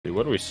Dude,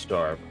 where do we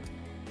start?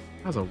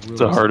 That's a really It's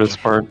the hardest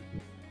part.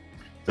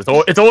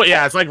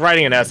 Yeah, it's like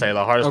writing an essay.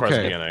 The hardest part's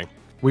the Okay. beginning.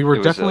 We were It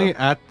was, definitely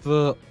at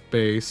the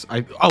base.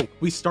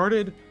 We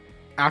started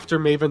after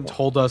Maven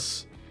told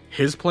us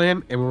his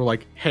plan, and we were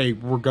like, "Hey,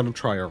 we're gonna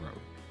try our own."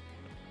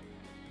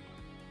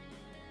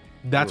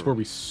 That's where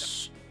we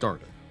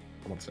started.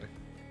 I want to say.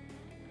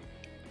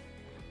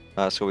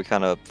 So we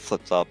kind of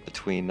flip-flop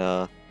between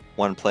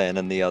one plan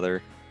and the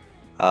other.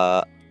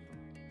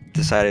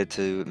 Decided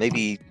to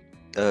maybe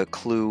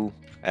clue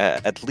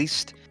at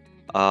least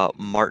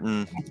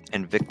Martin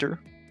and Victor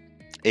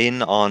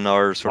in on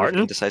our sort Martin?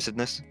 of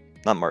indecisiveness.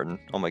 Not Martin.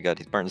 Oh my god,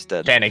 Martin's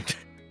dead. Channing.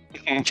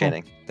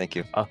 Channing. Thank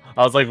you. I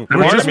was like,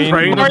 We're just mean,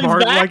 praying to Martin's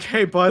Martin, back? like,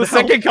 "Hey, bud, The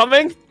second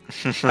coming?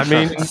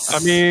 I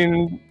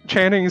mean,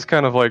 Channing's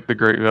kind of like the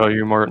great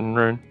value Martin,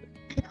 right?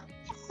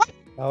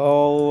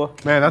 Oh,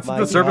 man, that's my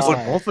the service of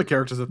God. both the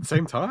characters at the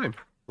same time."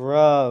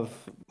 bruv.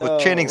 Well, no.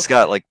 Channing's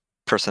got like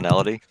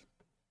personality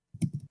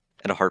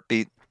and a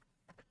heartbeat.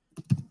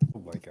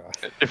 Oh my god.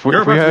 If We're we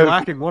about to be had,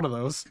 lacking one of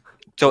those.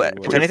 So, Wait.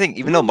 if anything,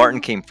 even though Martin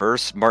came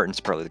first, Martin's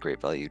probably the great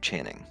value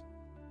Channing.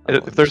 I don't know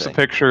if what there's I'm a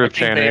picture of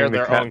think they are Channing,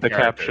 their own the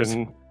characters.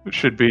 caption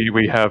should be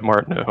 "We have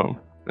Martin at home."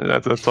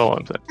 That's all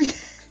I'm saying.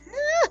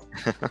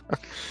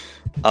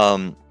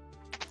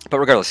 But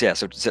regardless, yeah.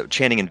 So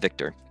Channing and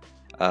Victor.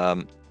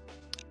 I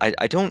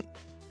don't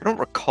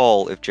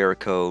recall if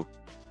Jericho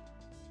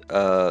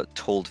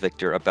told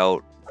Victor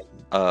about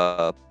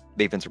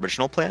Maven's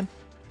original plan.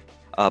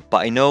 But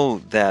I know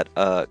that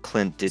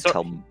Clint did So-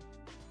 tell him.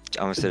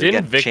 I want to say it Didn't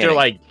again, Victor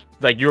Channing.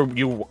 like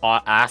you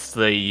asked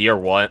the year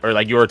one, or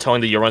like you were telling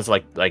the year ones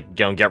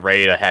get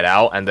ready to head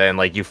out, and then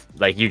you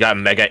got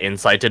mega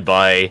incited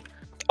by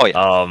Oh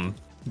yeah.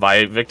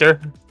 by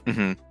Victor?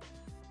 Mm-hmm.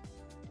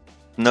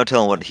 No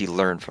telling what he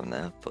learned from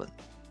that, but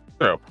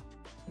True.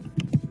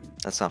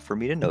 that's not for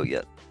me to know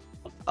yet.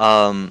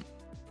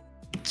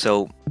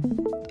 So,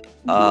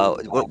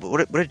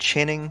 what did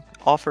Channing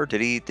offer?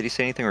 Did he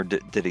say anything, or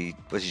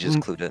was he just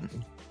clued in?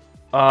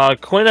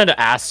 Quinn had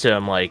asked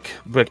him like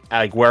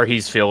where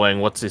he's feeling,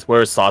 where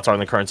his thoughts are on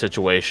the current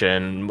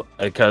situation,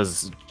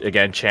 because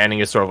again, Channing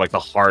is sort of like the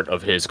heart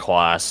of his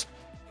class,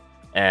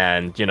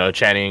 and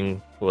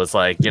Channing was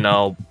like,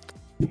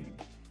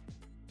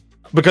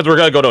 because we're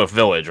gonna go to a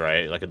village,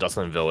 right, like a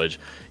Dustland village.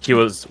 He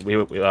was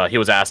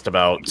asked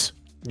about,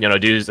 are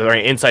there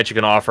any insights you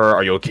can offer?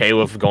 Are you okay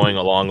with going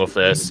along with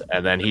this?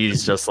 And then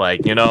he's just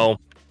like,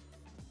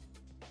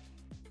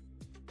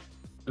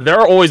 there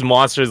are always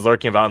monsters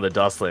lurking about in the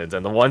Dustlands,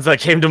 and the ones that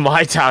came to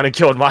my town and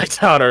killed my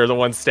town are the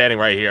ones standing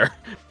right here.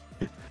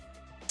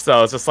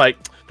 So it's just like,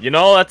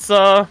 that's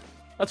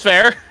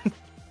fair.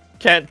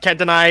 Can't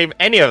deny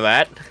any of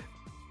that.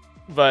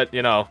 But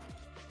he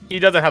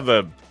doesn't have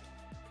the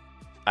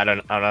I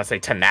don't want to say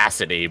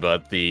tenacity,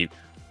 but the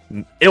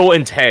ill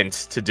intent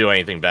to do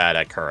anything bad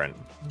at current.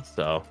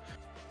 So,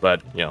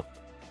 but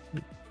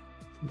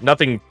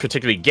nothing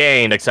particularly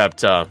gained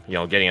except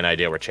getting an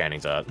idea where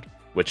Channing's at,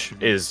 which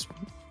is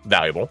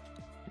valuable.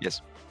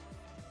 Yes.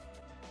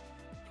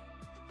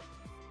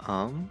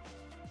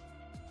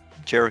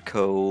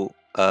 Jericho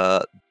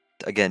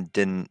again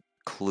didn't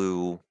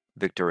clue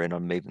Victor in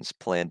on Maven's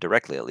plan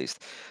directly, at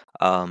least.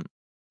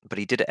 But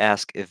he did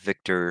ask if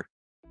Victor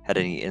had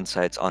any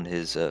insights on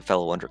his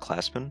fellow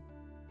underclassmen,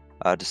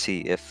 to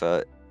see if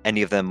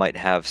any of them might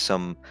have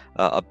some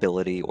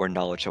ability or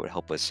knowledge that would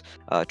help us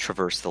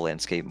traverse the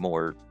landscape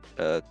more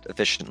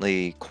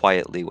efficiently,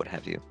 quietly, what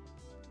have you.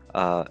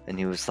 And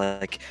he was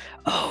like,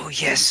 "Oh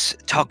yes,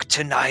 talk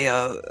to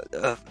Naya.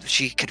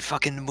 She can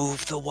fucking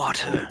move the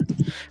water."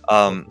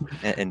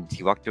 And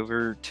he walked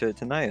over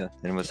to Naya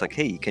and was like,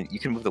 "Hey, you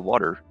can move the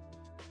water.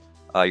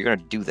 You're gonna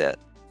do that."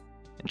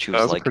 And she That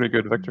was was like, pretty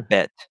good, Victor.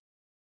 "Bet."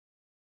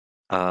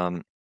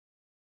 And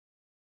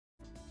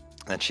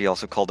she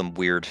also called him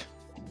weird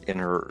in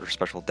her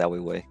special Dowie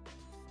way.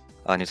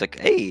 And he's like,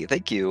 "Hey,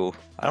 thank you.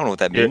 I don't know what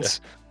that Yeah. means."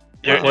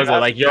 Was it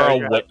like Yeah,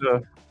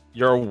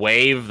 you're a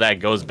wave that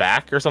goes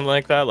back or something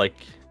like that? Like,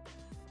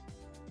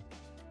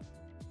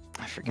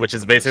 I forget which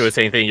is what it basically the was.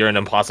 same thing. You're an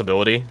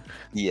impossibility.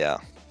 Yeah.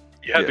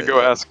 You had to Yeah,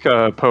 go yeah. ask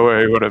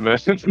Poe what it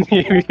meant.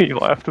 He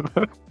laughed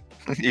about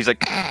it. He's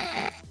like,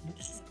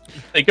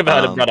 Think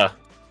about it, Um, brother.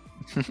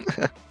 "You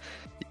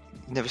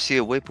never see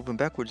a wave moving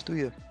backwards, do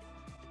you?"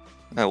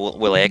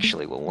 Well,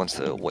 actually, once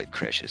the wave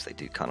crashes, they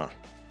do kind of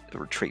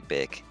retreat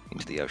back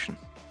into the ocean.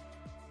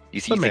 You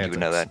think you would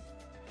know that?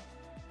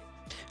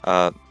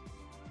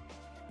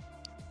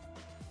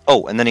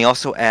 Oh, and then he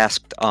also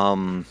asked, oh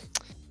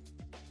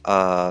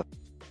my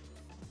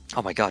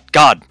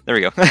God, there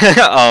we go.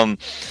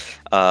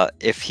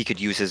 If he could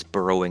use his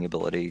burrowing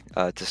ability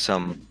to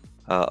some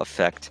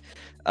effect.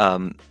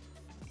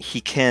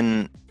 He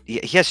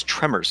has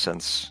tremor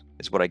sense,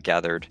 is what I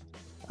gathered.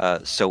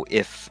 So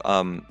if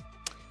we're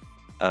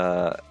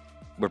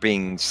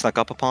being snuck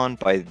up upon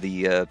by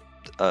the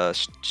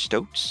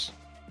stoats,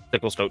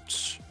 sickle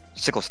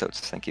stoats,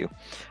 thank you,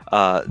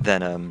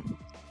 then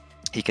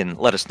he can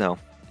let us know.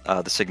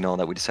 The signal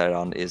that we decided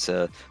on is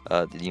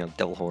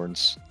devil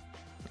horns.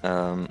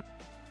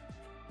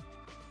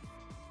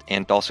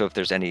 And also, if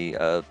there's any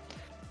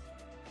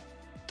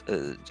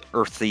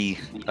earthy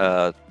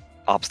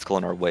obstacle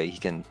in our way, he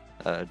can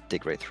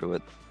dig right through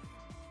it,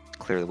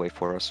 clear the way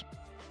for us.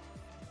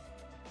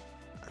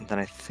 And then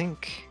I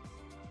think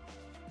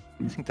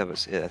that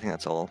was it. I think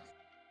that's all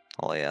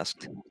I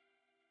asked.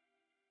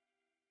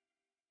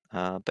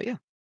 But yeah,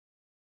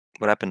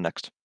 what happened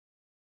next?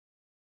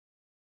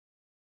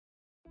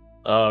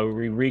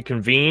 We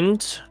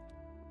reconvened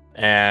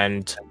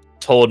and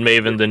told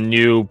Maven the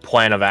new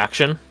plan of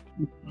action.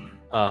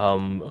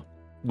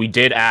 We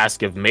did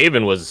ask if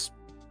Maven was,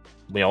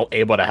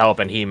 able to help,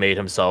 and he made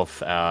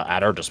himself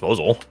at our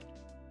disposal,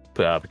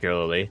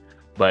 particularly.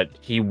 But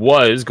he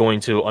was going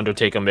to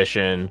undertake a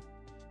mission,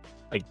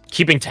 like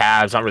keeping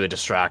tabs, not really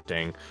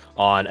distracting,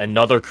 on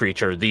another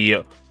creature,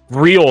 the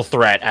real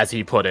threat, as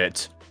he put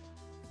it,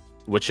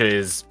 which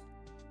is,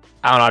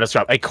 I don't know how to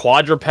describe, a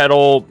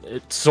quadrupedal.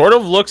 It sort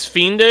of looks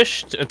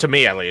fiendish to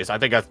me, at least. I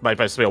think that might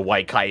just be a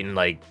white chitin,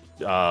 like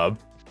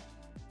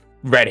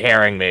red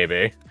herring,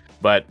 maybe.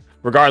 But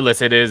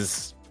regardless, it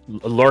is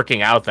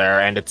lurking out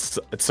there, and it's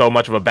so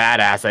much of a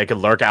badass that it could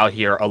lurk out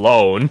here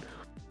alone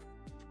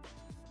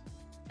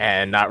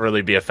and not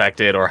really be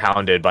affected or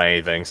hounded by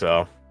anything.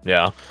 So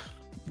yeah,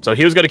 so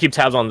he was going to keep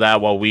tabs on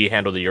that while we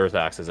handle the earth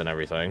axes and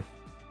everything.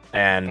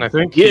 And I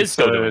think he is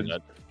still doing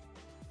that.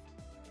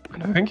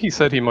 I think he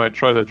said he might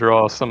try to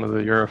draw some of the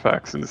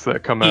Eurofaxes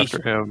that come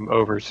after him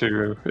over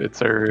to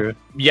its area.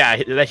 Yeah,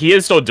 he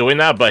is still doing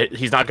that, but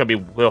he's not going to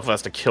be with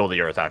us to kill the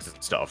Earthaxes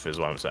and stuff, is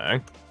what I'm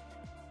saying.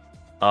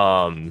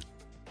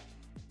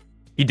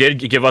 He did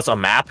give us a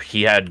map.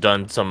 He had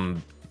done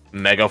some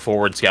mega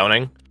forward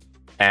scouting,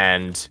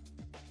 and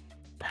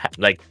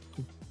like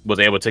was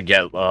able to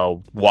get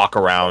walk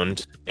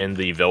around in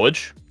the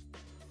village.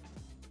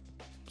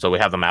 So we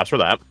have the maps for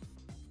that.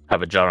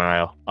 Have a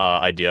general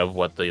idea of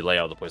what the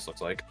layout of the place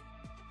looks like.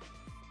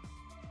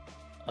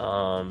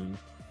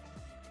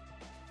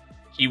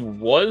 He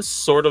was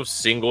sort of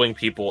singling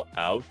people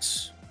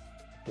out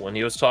when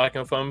he was talking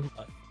with them.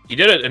 He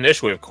did it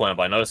initially with Quinn,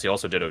 but I noticed he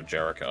also did it with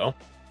Jericho.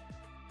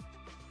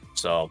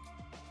 So,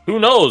 who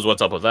knows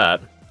what's up with that?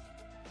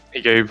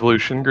 He gave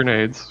Lucian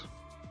grenades.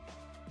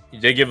 He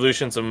did give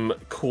Lucian some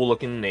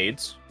cool-looking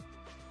nades.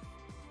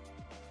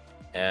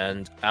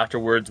 And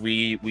afterwards,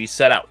 we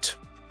set out.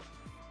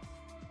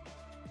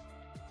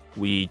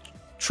 We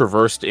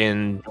traversed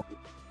in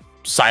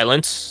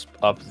silence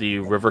up the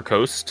river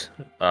coast.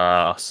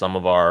 Some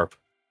of our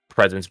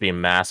presence being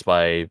masked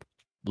by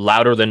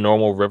louder than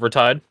normal river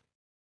tide.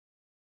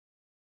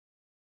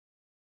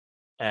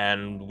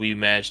 And we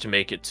managed to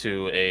make it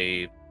to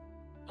a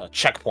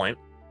checkpoint,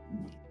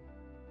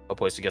 a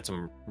place to get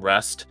some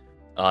rest.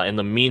 In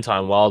the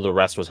meantime, while the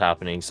rest was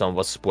happening, some of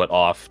us split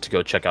off to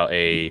go check out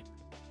a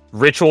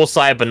ritual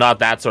site, but not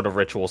that sort of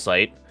ritual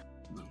site.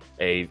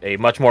 A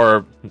much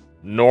more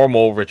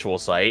normal ritual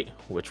site,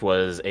 which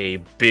was a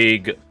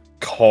big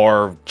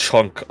carved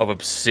chunk of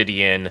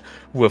obsidian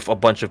with a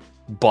bunch of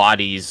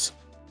bodies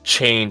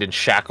chained and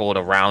shackled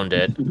around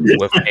it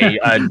with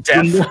a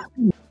death.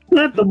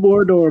 Not the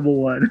more normal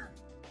one.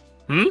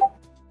 Hmm?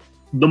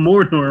 The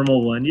more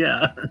normal one,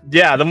 yeah.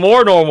 Yeah, the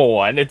more normal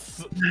one.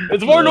 It's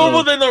more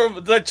normal than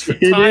the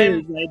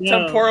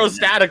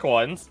temporostatic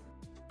ones.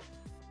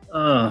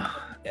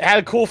 It had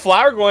a cool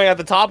flower going at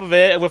the top of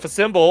it with a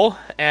symbol,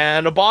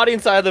 and a body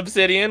inside the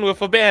obsidian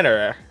with a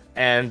banner.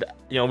 And,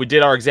 we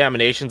did our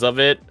examinations of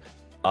it.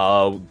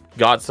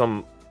 Got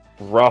some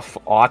rough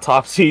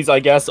autopsies, I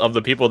guess, of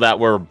the people that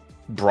were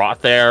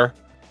brought there.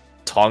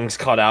 Tongues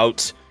cut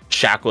out,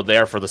 shackled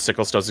there for the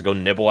sickle stones to go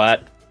nibble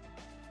at.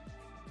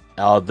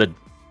 The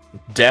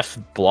death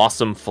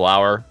blossom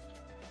flower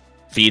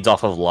feeds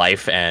off of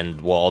life,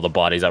 and all the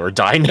bodies that were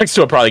dying next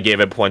to it probably gave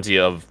it plenty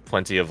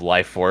of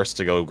life force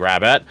to go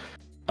grab at.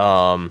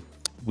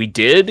 We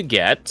did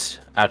get,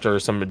 after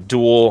some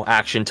dual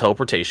action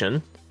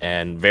teleportation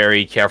and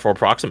very careful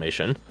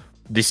approximation,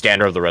 the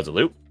standard of the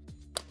Resolute,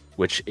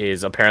 which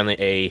is apparently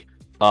a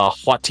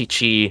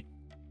Hwatichi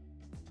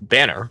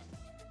banner.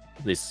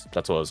 At least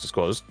that's what was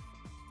disclosed.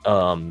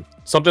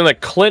 Something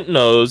that Clint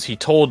knows, he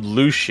told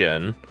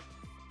Lucian,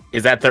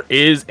 is that there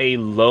is a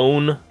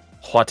lone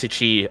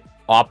Hwatichi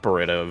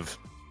operative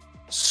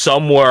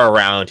somewhere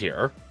around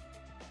here.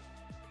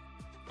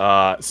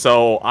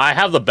 So I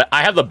have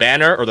the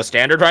banner or the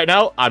standard right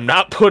now. I'm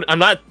not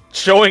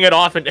showing it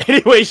off in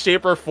any way,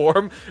 shape, or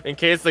form in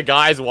case the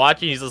guy's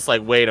watching. He's just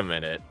like, wait a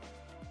minute,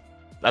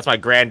 that's my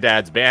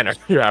granddad's banner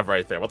you have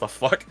right there. What the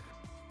fuck?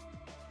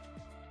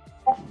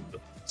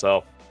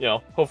 So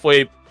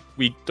hopefully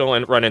we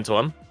don't run into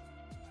him.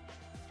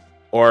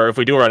 Or if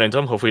we do run into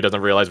him, hopefully he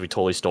doesn't realize we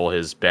totally stole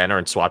his banner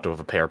and swapped it with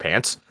a pair of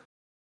pants.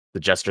 The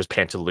Jester's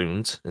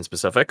pantaloons in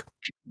specific.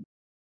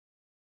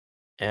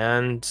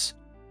 And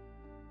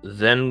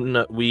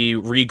then we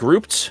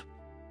regrouped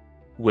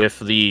with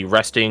the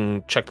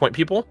resting checkpoint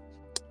people.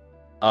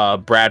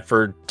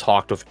 Bradford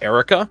talked with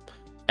Erica,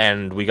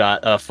 and we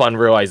got a fun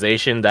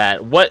realization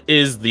that what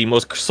is the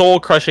most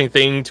soul-crushing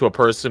thing to a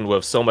person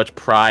with so much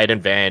pride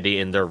and vanity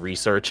in their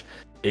research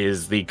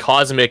is the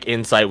cosmic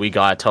insight we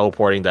got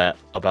teleporting that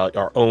about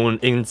our own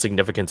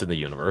insignificance in the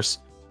universe.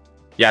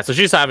 Yeah, so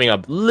she's having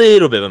a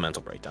little bit of a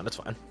mental breakdown. It's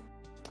fine.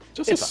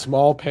 Just It's a fine.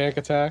 small panic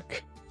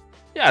attack.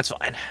 Yeah, it's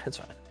fine. It's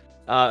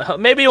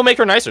fine. Maybe you'll make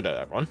her nicer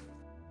to everyone.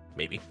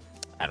 Maybe.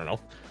 I don't know.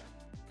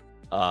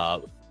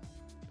 But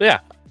yeah.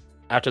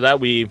 After that,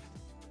 we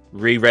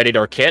re-readied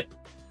our kit.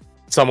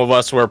 Some of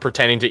us were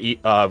pretending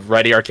to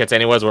ready our kits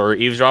anyways, while we were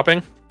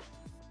eavesdropping.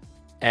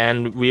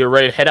 And we were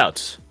ready to head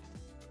out.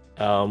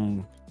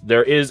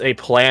 There is a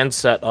plan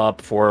set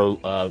up for,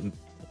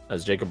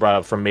 as Jacob brought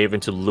up, for Maven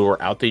to lure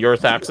out the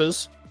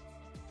Earthaxes.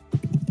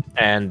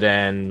 And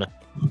then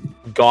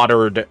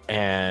Goddard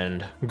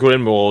and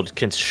Grimwold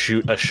can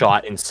shoot a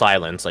shot in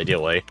silence,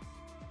 ideally.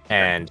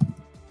 And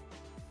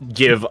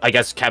give, I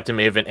guess, Captain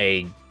Maven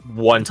a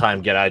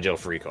one-time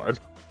get-out-of-jail-free card.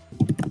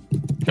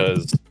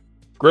 Because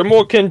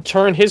Grimwold can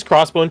turn his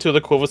crossbow into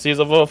the equivalencies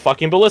of a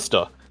fucking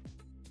ballista.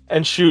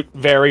 And shoot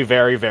very,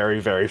 very, very,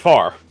 very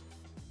far.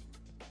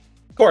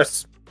 Of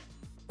course,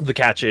 the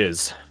catch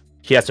is,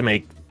 he has to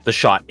make the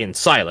shot in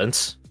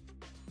silence.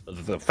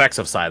 The effects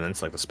of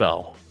silence, like the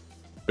spell.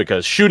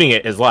 Because shooting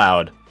it is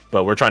loud,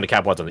 but we're trying to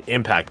capitalize on the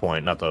impact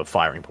point, not the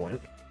firing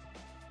point.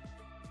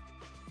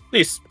 At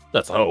least,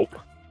 that's the hope.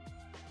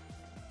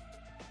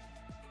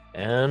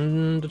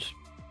 And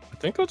I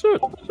think that's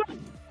it.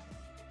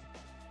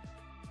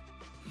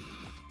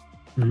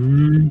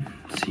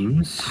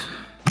 Seems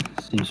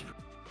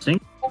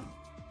promising.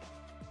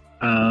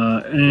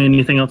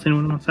 Anything else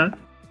anyone wants to add?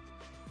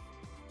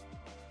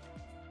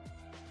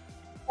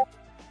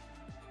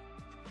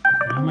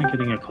 Why am I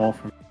getting a call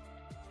from?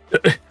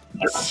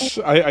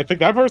 I think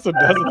that person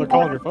does if they're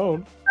calling your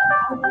phone.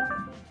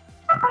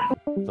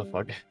 What the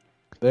fuck?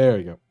 There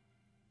you go.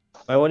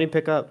 Why won't he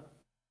pick up?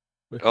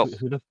 Oh.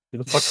 Who the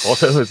fuck called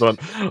this one?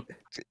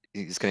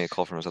 He's getting a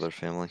call from his other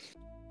family.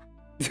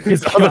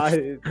 His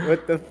other- God,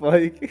 what the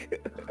fuck?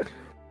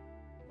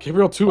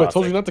 Gabriel 2, I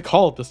told you not to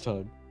call it this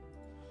time.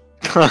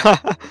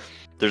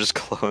 They're just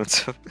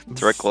clones,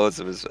 direct clones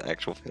of his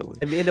actual family.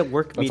 I'm in a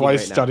work That's meeting why right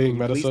he's now. studying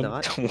Can you please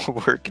medicine.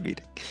 not? Work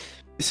meeting.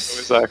 It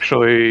was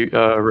actually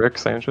Rick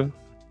Sanchez.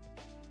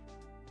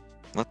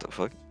 What the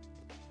fuck?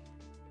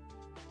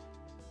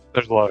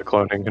 There's a lot of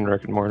cloning in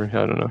Rick and Morty.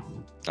 I don't know.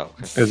 Oh,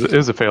 okay.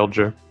 Is a failed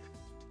joke.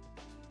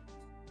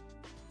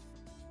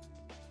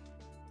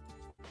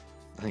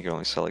 I think I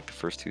only saw like the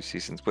first 2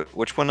 seasons. But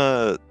which one?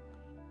 Oh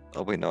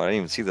wait, no, I didn't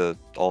even see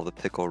all the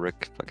Pickle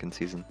Rick fucking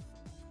season.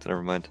 So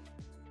never mind.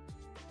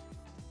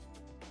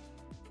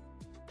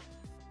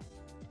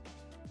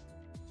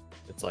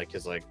 It's like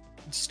his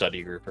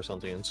study group or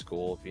something in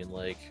school being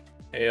like,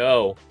 "Hey,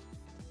 oh,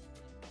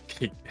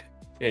 can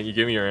you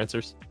give me your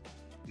answers?"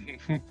 You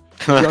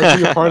already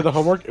do your part of the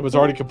homework? It was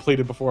already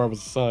completed before I was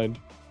assigned.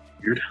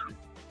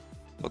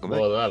 Welcome back.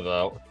 Well, that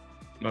though.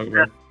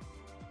 Yeah.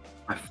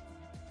 Our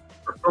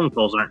phone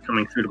calls aren't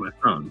coming through to my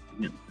phone.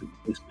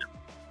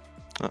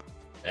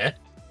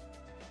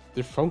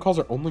 Their phone calls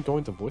are only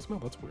going to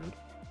voicemail? That's weird.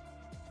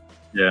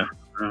 Yeah.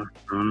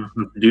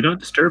 Do not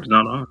disturb is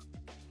not on.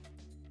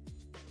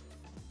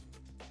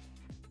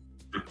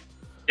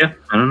 Yeah,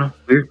 I don't know.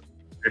 Weird.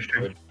 Very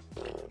strange.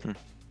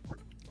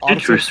 Honestly,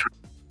 Interesting.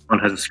 One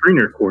has a screen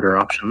recorder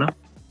option though.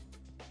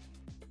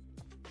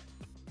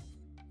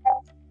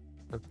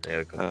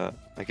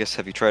 I guess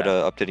have you tried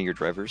updating your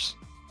drivers?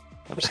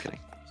 I'm just kidding.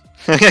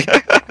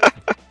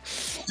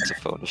 It's a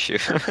phone issue.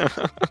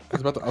 I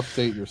was about to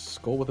update your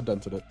skull with a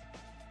dent in it.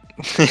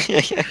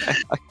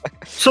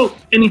 So,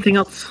 anything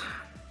else?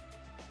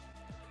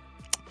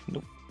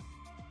 Nope.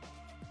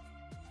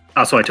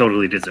 Oh, so I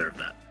totally deserve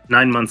that.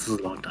 9 months is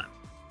a long time.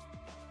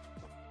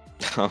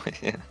 Oh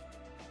yeah.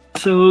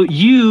 So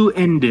you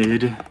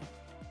ended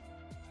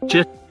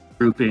just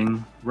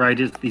grouping right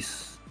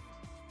as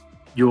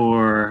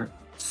your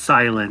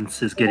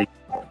silence is getting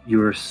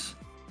you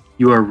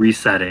are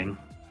resetting.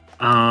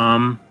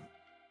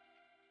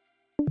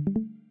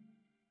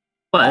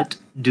 What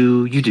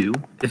do you do,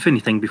 if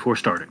anything, before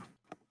starting?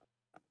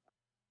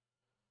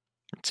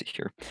 Let's see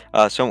here.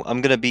 So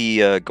I'm gonna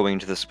be going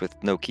into this with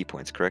no key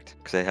points, correct?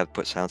 Because I have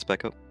put silence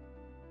back up.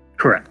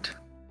 Correct.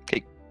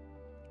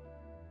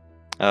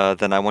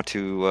 Then I want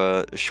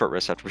to short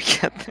rest after we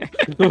get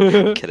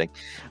there. Kidding.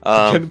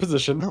 Get in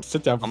position,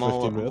 sit down for I'm 15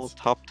 all minutes.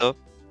 topped up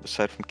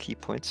aside from key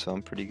points, so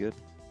I'm pretty good.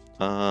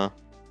 Let's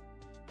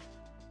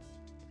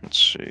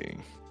see.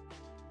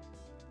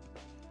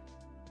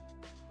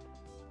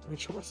 I mean,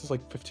 short rest is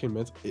like 15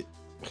 minutes.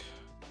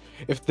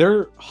 If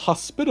they're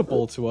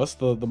hospitable to us,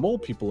 the mole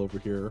people over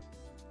here,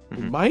 we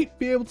Mhm. might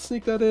be able to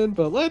sneak that in,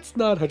 but let's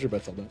not hedge your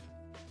bets on that.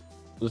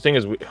 The thing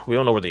is, we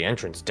don't know where the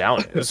entrance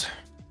down is.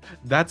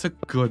 That's a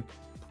good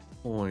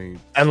point.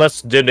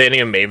 Unless, did any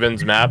of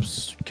Maven's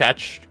maps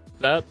catch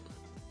that?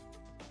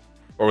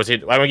 Or was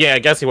he... I mean, yeah, I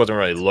guess he wasn't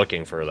really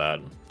looking for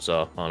that.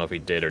 So, I don't know if he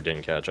did or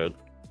didn't catch it.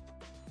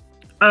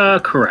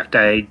 Correct.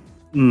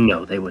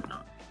 No, they would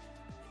not.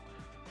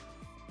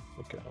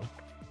 Okay.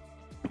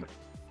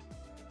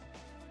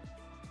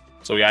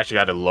 So we actually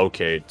had to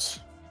locate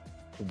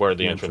where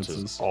the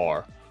entrances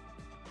are.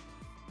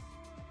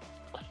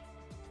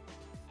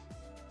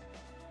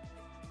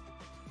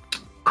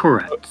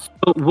 Correct.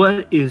 So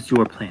what is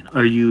your plan?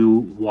 Are you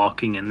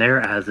walking in there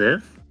as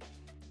is?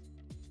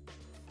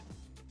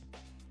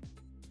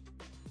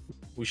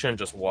 We shouldn't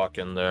just walk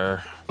in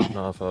there.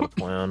 Not without a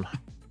plan.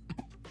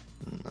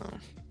 No.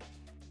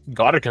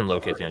 Goddard can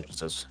locate the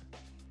entrances,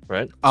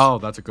 right? Oh,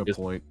 that's a good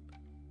point.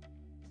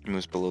 It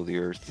moves below the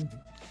earth.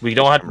 We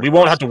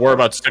won't have to worry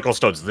about sickle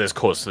stones this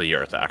close to the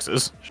earth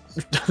axis.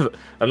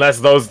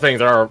 Unless those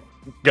things are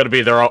gonna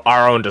be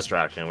our own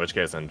distraction, in which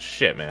case then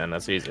shit, man,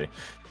 that's easy.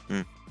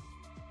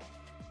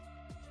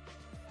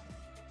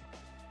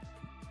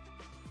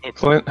 Well,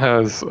 Clint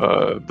has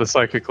the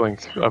psychic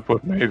link up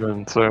with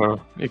Maven, so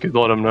you could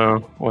let him know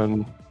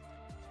when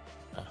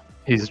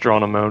he's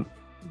drawn him out.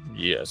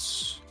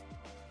 Yes.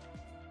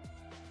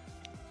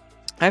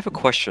 I have a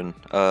question.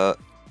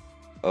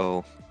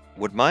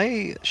 Would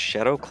my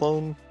shadow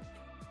clone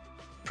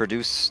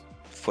produce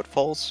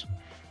footfalls?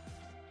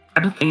 I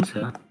don't think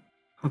so. I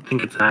don't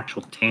think it's an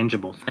actual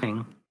tangible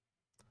thing.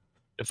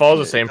 It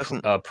follows the Yeah, it same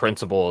doesn't-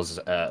 principles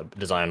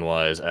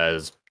design-wise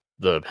as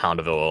the Hound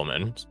of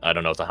Omen. I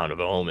don't know if the Hound of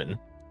Omen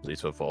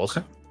leads footfalls.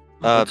 Okay.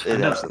 Let's It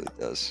find out. absolutely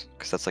does,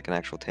 because that's like an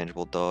actual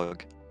tangible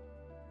dog.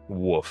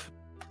 Woof.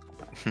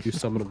 You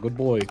summon a good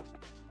boy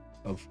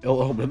of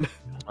ill omen.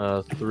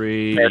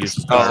 3.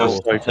 Oh,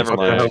 Like, never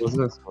what the mind. hell is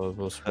this?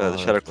 The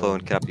shadow clone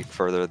cannot be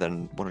further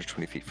than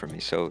 120 feet from me,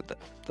 so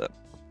the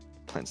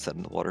plant's set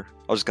in the water.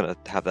 I was just gonna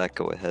have that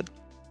go ahead.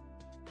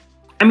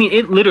 I mean,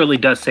 it literally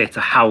does say it's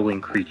a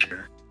howling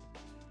creature.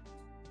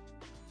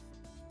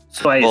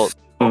 So I Well-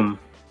 assume.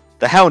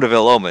 The Hound of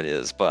Omen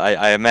is, but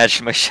I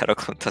imagine my shadow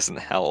clone doesn't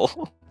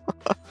howl.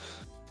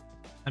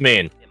 I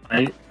mean,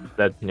 I,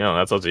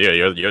 that's up to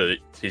you.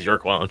 He's your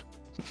clone.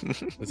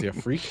 Is he a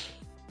freak?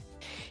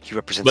 He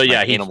represents But my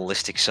yeah,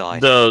 animalistic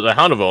side. The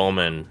Hound of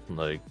Omen,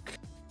 like,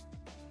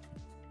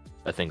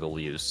 I think will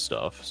use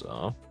stuff.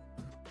 So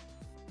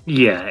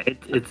yeah,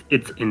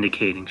 it's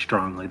indicating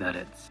strongly that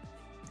it's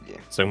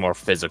it's like more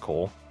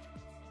physical.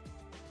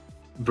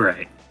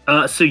 right.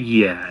 So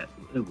yeah,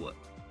 it would.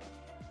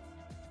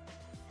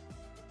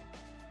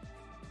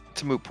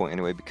 It's a moot point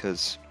anyway,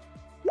 because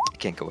it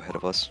can't go ahead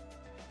of us.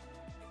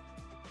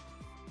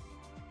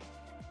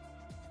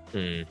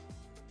 Hmm.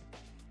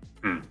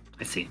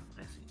 I see.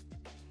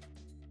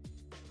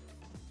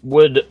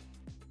 Would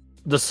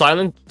the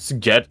silence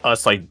get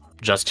us like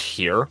just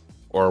here,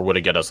 or would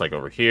it get us like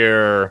over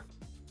here,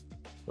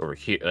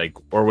 like,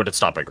 or would it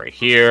stop like right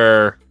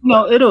here?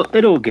 No,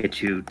 it'll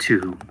get you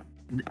to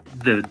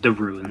the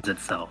ruins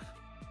itself.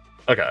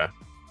 Okay.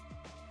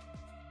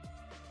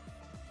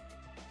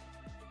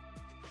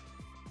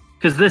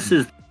 Because this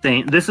is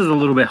a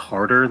little bit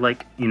harder,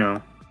 like,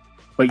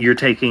 but you're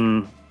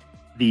taking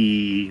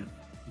the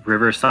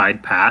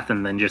riverside path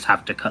and then just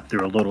have to cut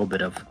through a little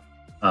bit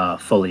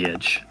of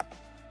foliage.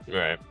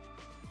 Right.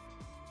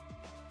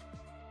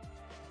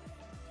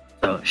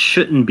 So it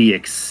shouldn't be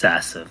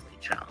excessively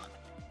challenging.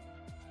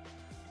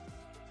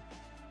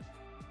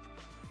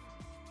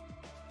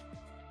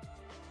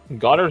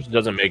 Goddard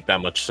doesn't make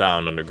that much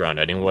sound underground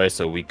anyway,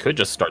 so we could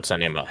just start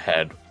sending him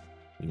ahead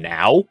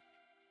now.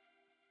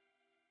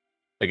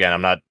 Again,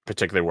 I'm not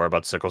particularly worried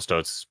about sickle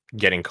stones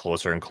getting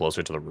closer and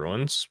closer to the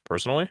ruins,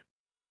 personally.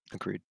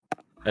 Agreed.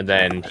 And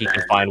then he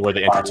can find where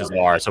the entrances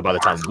are, so by the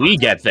time we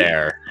get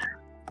there,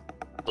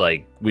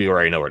 like, we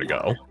already know where to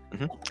go.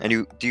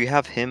 And do you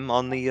have him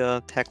on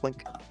the tech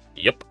link?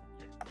 Yep.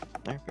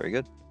 Alright, very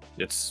good.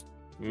 It's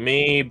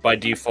me by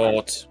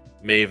default,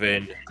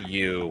 Maven,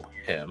 you,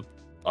 him.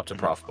 Up to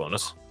prof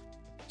bonus.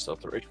 So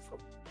 3.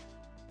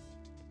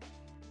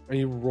 And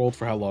you rolled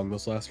for how long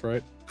this last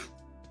fight?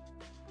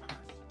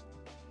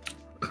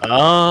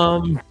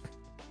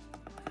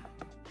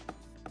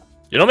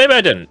 Maybe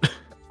I didn't.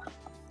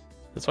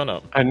 Let's find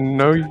out. I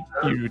know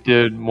you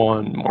did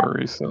one more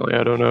recently.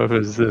 I don't know if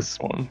it's this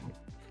one.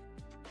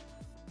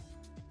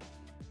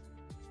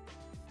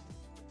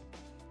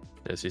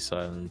 Dizzy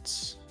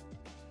silence.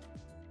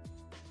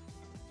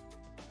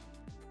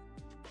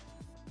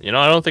 I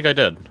don't think I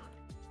did.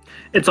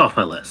 It's off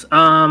my list.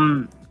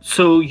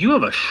 So you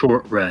have a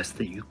short rest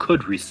that you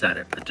could reset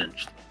it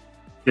potentially.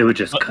 It would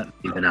just cut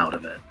even out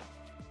of it.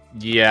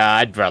 Yeah,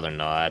 I'd rather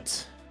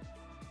not.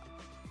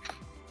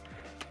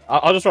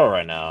 I'll just roll it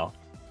right now.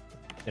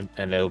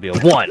 And it'll be a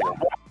 1.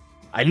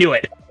 I knew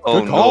it.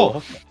 Oh Good call.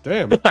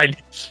 no. Damn.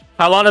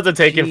 How long has it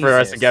taken for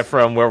us to Jesus. get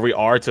from where we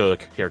are to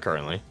here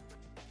currently?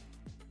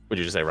 Would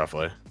you just say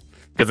roughly?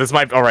 Because this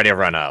might already have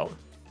run out.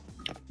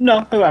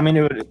 No, I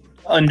mean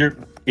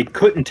it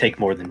couldn't take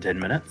more than 10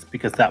 minutes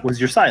because that was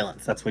your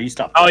silence. That's why you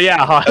stopped. Oh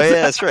yeah, Oh yeah,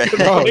 that's right.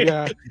 Oh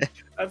yeah,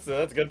 that's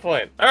a good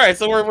point. All right,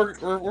 so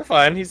we're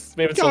fine. He's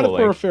maybe got it still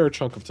for a link. fair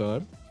chunk of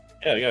time.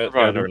 Yeah, yeah.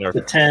 Right.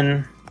 The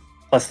 10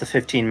 plus the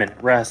 15-minute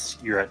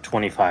rest, you're at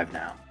 25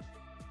 now.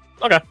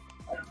 Okay.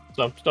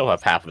 So still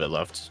have half of it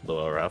left. The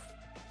lower half.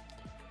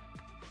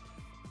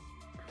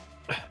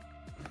 I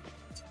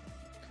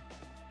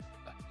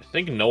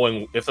think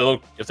knowing if the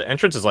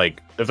entrance is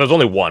like if there's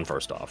only one,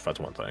 first off, that's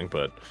one thing.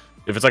 But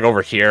if it's like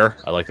over here,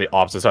 I like the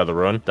opposite side of the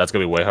ruin, that's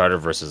gonna be way harder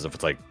versus if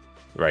it's like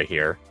right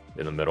here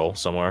in the middle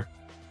somewhere.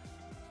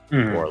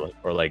 Mhm.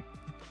 or like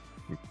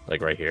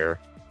right here.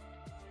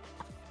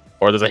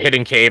 Or there's a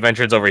hidden cave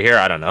entrance over here.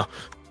 I don't know.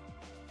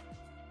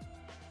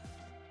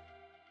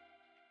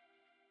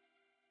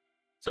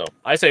 So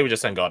I say we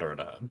just send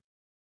Goddard,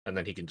 and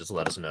then he can just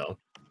let us know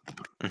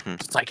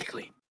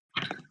psychically.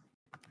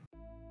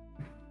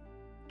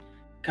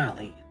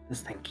 Golly,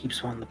 this thing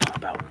keeps wanting to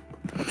pop out.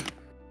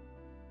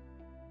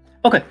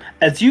 Okay,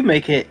 as you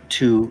make it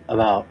to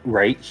about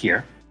right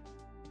here,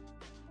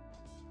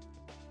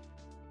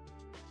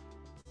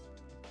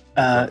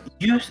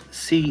 you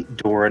see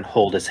Doran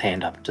hold his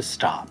hand up to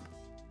stop.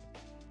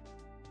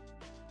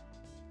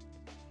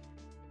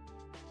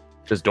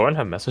 Does Doran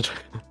have message?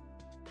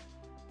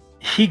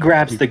 He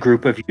grabs the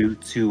group of you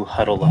to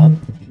huddle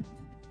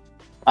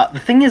up. The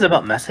thing is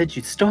about message,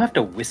 you still have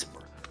to whisper.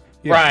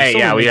 Right,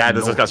 yeah, we make had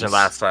this discussion noise.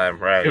 last time,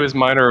 right? It was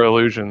minor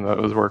illusion that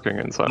was working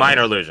inside.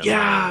 minor illusion.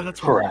 Yeah,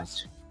 that's what it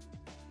was. Correct.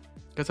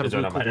 You guys have Is a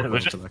there really not cool minor workaround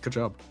illusion? for that. Good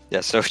job.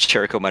 Yeah, so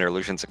Jericho minor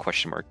illusion's a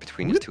question mark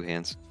between his two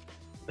hands.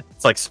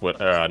 It's like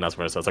not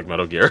Splinter Cell, it's like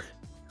Metal Gear.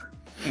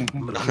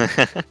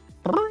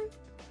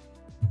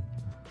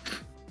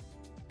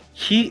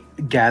 He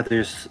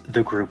gathers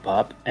the group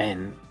up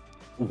and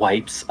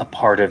wipes a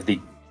part of the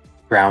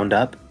ground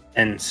up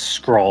and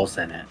scrawls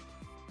in it,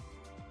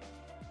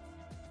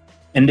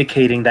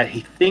 indicating that he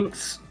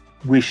thinks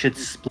we should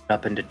split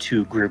up into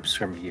two groups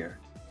from here.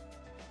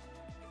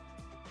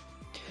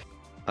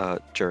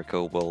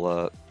 Jericho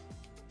will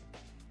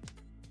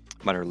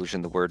minor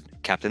illusion the word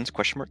captains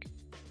question mark.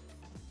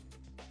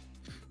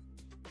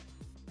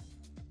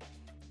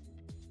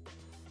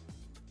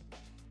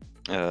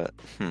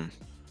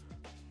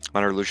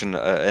 Minor illusion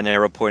an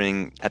arrow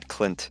pointing at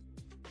Clint.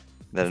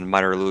 Then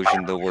minor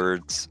illusion the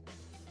words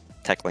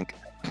tech link.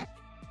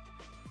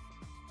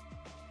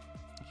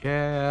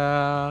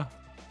 Yeah.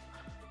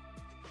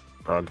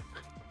 Bug.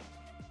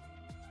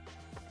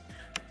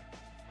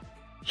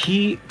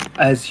 He,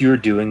 as you're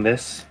doing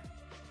this,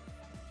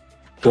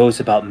 goes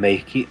about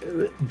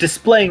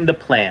displaying the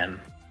plan.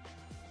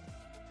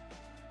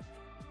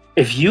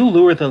 If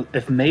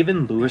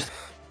Maven lures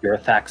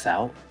Yurthax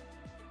out,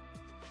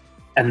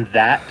 and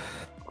that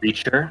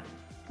creature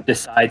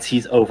decides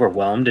he's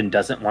overwhelmed and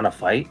doesn't want to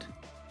fight,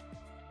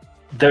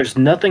 there's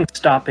nothing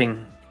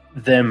stopping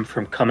them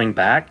from coming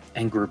back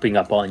and grouping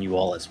up on you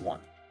all as one.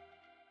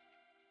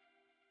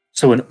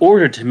 So in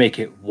order to make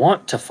it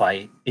want to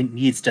fight, it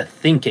needs to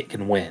think it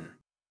can win.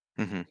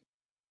 Mm-hmm.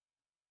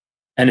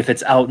 And if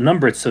it's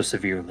outnumbered so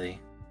severely,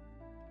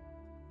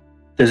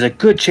 there's a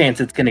good chance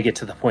it's going to get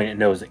to the point it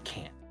knows it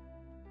can't.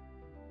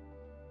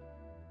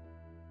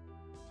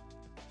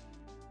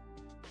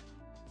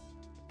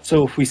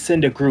 So if we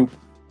send a group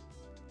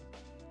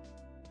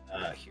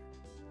here,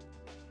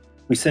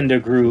 we send a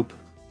group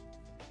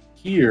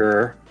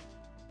here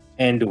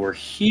and or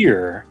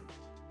here,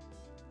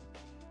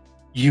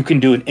 you can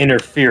do an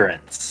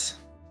interference.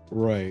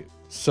 Right.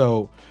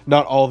 So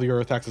not all the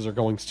Earthaxes are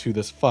going to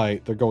this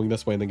fight. They're going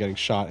this way and then getting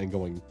shot and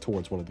going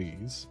towards one of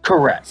these.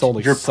 Correct. So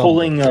only You're some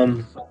pulling of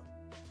them.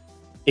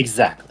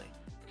 Exactly.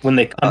 When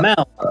they come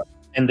out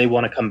and they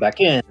want to come back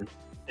in,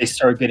 they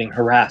start getting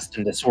harassed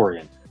and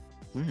disoriented.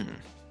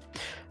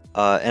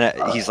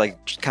 He's like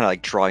kind of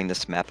like drawing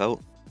this map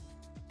out.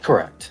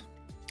 Correct.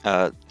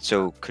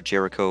 So could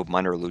Jericho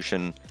minor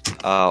illusion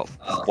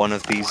one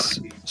of these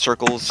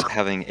circles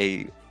having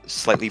a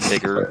slightly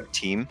bigger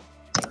team?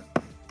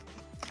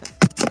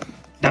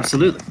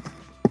 Absolutely.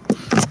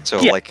 So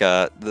Yeah. like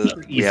we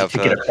Easy have to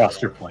get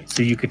across your point,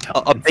 so you could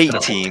tell a bait instead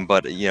of- team,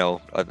 but you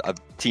know a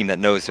team that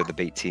knows they're the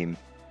bait team.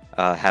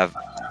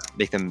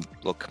 Make them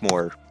look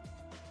more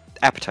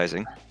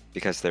appetizing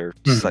because they're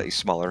slightly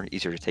smaller,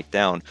 easier to take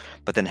down.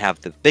 But then have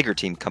the bigger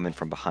team come in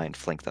from behind,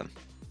 flank them.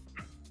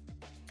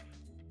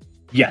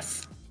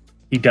 Yes,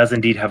 he does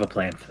indeed have a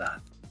plan for that.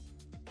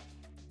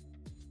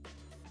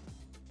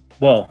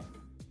 Well,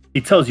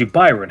 he tells you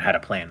Byron had a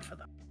plan for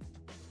that,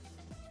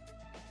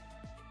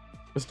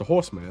 Mr.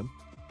 Horseman.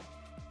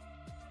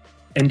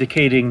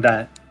 indicating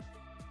that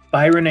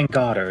Byron and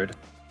Goddard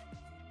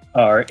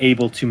are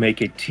able to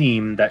make a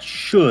team that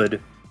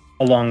should,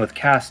 along with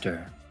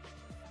Castor,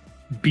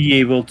 be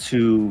able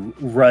to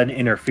run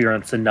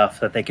interference enough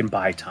that they can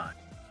buy time.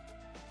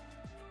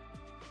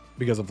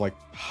 Because of like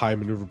high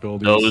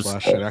maneuverability Those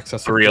slash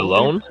accessibility. Three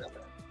alone?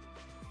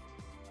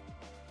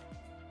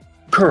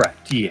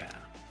 Correct, yeah.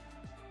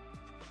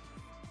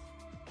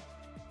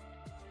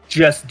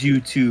 Just due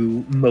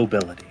to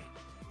mobility.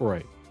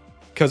 Right.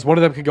 Because one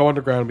of them can go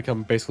underground and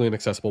become basically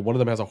inaccessible. One of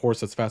them has a horse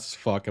that's fast as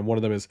fuck, and one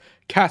of them is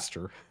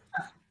Castor.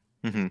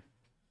 Mm-hmm.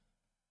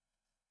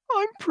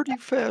 I'm pretty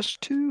fast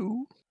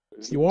too.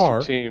 You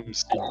are.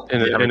 Teams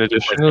Yeah, in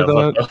addition to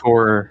that,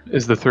 or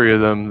is the three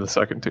of them the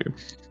second team?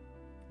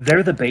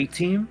 They're the bait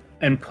team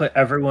and put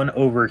everyone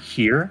over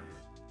here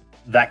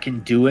that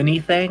can do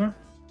anything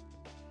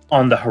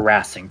on the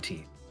harassing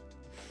team.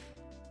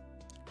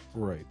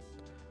 Right.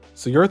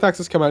 So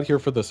Yurthaxes come out here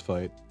for this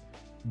fight.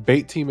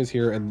 Bait team is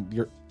here,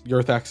 and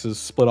Yurthaxes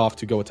split off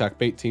to go attack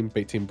Bait team.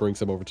 Bait team brings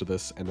them over to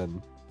this, and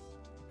then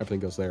everything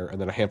goes there.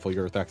 And then a handful of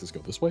Yurthaxes go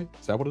this way.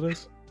 Is that what it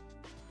is?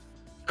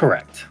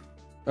 Correct.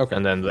 Okay.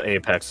 And then the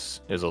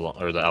apex is alone,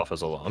 or the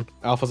alpha's alone.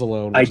 Alpha's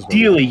alone. which is where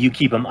Ideally, you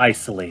keep him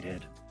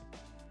isolated.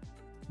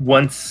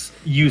 Once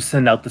you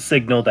send out the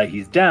signal that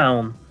he's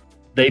down,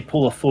 they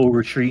pull a full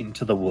retreat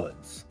into the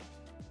woods.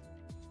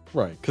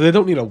 Right, because they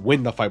don't need to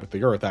win the fight with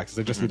the Earth-Axis.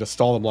 They just Mhm. need to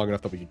stall them long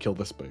enough that we can kill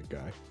this big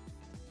guy.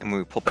 And when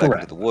we pull back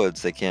Correct. into the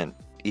woods, they can't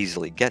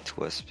easily get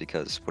to us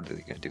because what are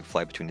they going to do?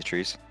 Fly between the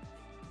trees?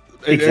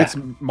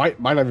 Exactly. Might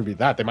not even be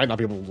that. They might not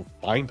be able to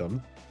find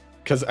them.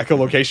 Because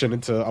echolocation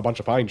into a bunch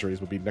of pine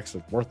trees would be next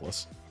to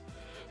worthless.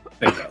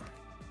 There you go.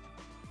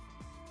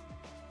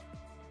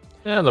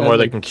 Yeah, the And more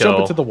they they can jump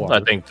kill, into the water.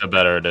 I think the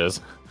better it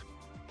is.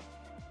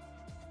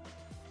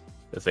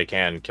 If they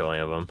can kill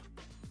any of them.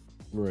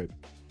 Right.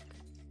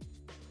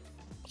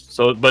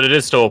 So, but it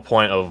is still a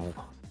point of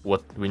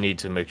what we need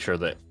to make sure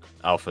that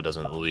Alpha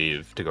doesn't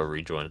leave to go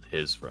rejoin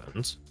his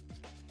friends.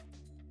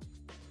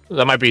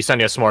 That might be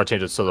sending a smart team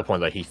to the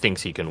point that he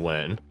thinks he can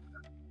win,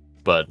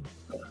 but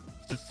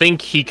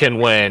think he can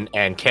win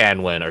and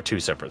can win are two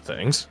separate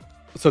things.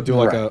 So do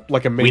like a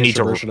We need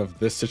miniature to- version of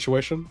this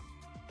situation?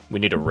 We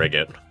need to rig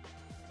it.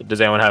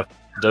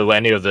 Do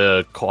any of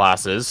the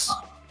classes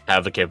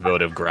have the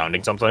capability of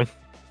grounding something?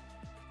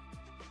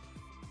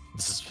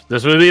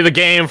 This would be the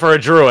game for a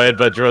druid,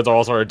 but druids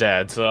also are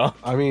dead, so.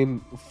 I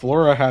mean,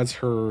 Flora has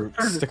her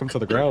stick him to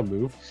the ground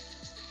move.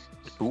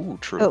 Ooh,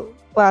 true.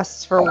 It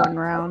lasts for 1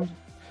 round.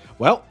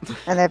 Well,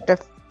 And they have to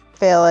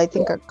fail, I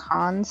think, a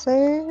con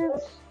save.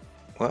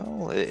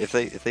 Well, if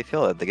they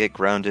fail it, they get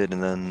grounded,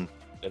 and then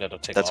They'd have to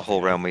take that's a off whole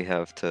again. round we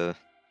have to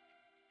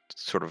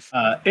sort of.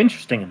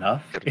 Interesting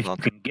enough, Good if you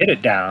luck. can get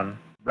it down,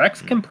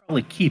 Rex can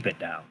probably keep it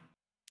down.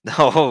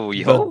 Oh,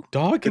 yo! the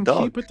dog can good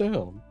dog. keep it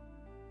down.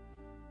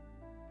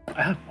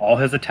 All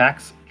his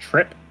attacks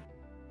trip.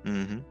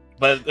 Mm-hmm.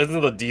 But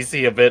isn't the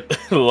DC a bit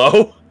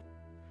low?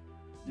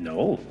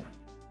 No.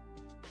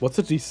 What's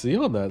the DC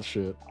on that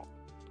shit?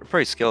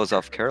 Probably scales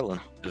off Carolyn.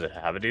 Does it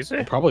have a It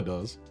DC? probably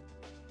does.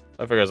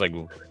 I figure it's like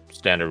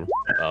standard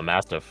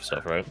Mastiff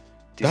stuff, right?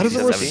 That is a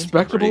DC 17?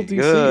 respectable Pretty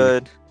DC.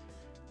 Good.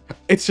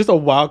 It's just a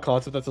wild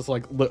concept that's just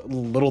like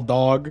little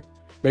dog,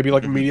 maybe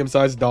like a Mhm.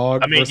 medium-sized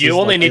dog. I mean, versus, you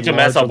only like, need a to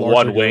mess larger, up one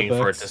larger wing for it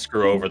Earth-X. to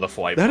screw over the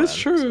flight That plan. is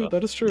true. so-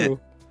 That is true. Yeah.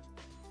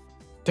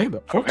 Damn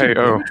it! 14 Hey,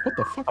 damage? What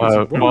the fuck is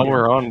wrong While with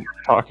we're on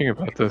talking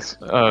about this,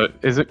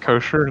 is it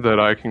kosher that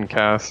I can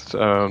cast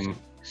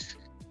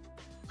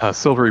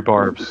silvery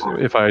barbs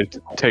if I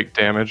take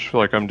damage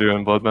like I'm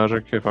doing blood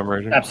magic if I'm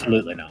raging?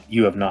 Absolutely not.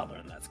 You have not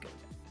learned that skill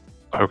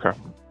yet. Okay.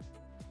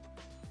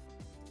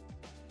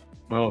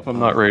 Well, if I'm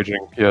not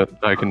raging yet,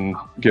 I can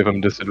give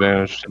him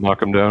disadvantage to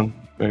knock him down,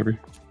 maybe.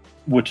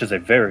 Which is a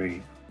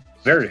very,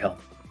 very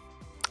helpful.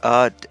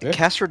 Yeah.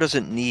 Caster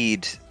doesn't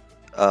need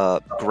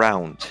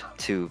ground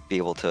to be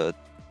able to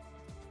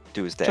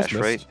do his Just dash,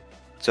 right? missed.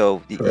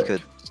 So you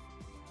Correct.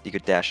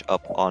 could dash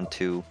up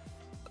onto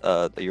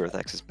the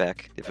Earth-Axis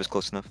back if it was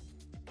close enough.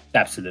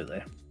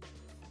 Absolutely.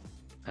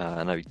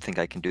 And I think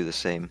I can do the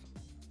same.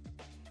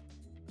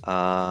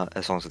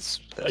 As long as it's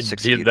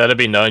 6 Yeah, feet. that'd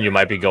be known. You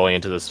might be going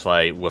into this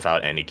fight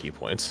without any key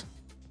points.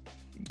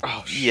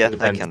 Oh Yeah,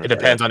 shit! I And can. it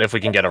depends on if we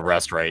can get a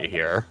rest right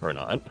here or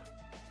not.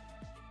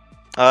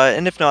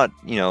 And if not,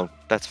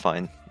 that's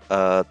fine.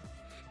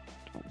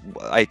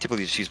 I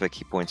typically just use my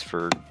key points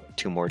for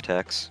 2 more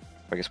attacks.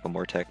 Or I guess 1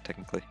 more attack,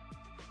 technically.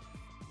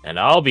 And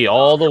I'll be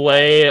all the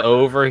way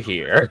over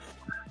here.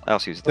 I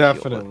also use the heal,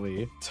 but-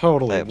 Definitely,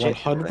 totally, I have changed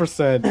it, right?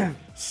 100%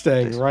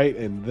 staying Please. right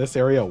in this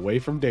area, away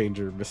from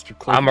danger, Mr.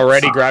 Clinton. I'm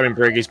already grabbing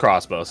Briggy's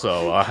crossbow,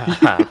 so.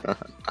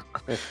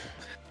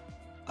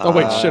 Oh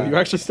wait, shit! Uh, You're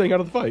actually staying out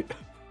of the fight.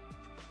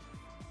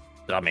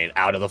 I mean,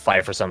 out of the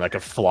fight for something that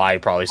could fly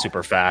probably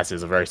super fast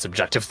is a very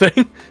subjective thing.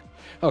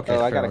 Okay,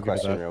 Oh, I fair, got a I'll give you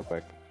question that. real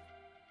quick.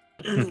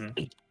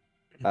 Mhm.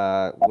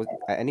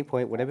 At any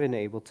point, would I have been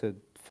able to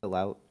fill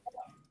out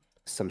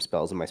some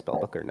spells in my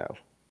spellbook or no?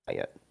 Not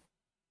yet.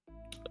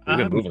 We've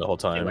been Um, moving the whole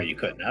time. Anyway, you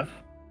couldn't have.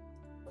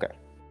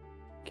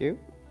 Cute.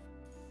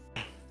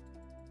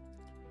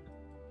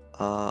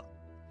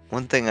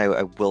 One thing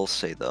I will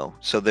say though,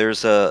 so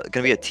there's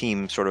gonna be a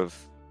team sort of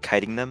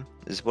kiting them,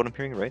 is what I'm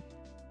hearing, right?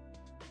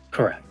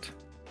 Correct.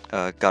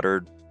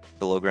 Goddard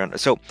below ground.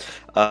 So,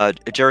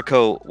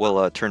 Jericho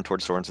will turn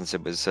towards Thorns since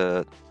it was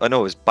no, it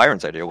was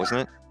Byron's idea,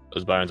 wasn't it? It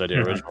was Byron's idea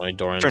Mhm. originally.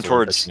 Doran's Turn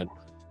towards-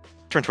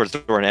 Turn towards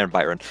Doran and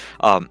Byron.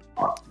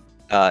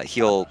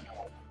 He'll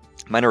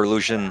minor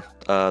illusion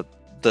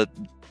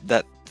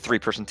that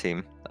 3-person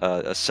team,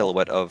 a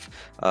silhouette of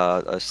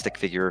a stick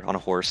figure on a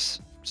horse,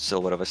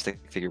 silhouette of a stick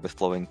figure with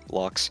flowing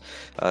locks,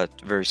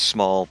 very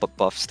small but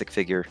buff stick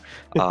figure,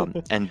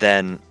 and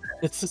then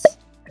It's just...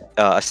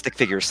 a stick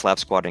figure slap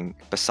squatting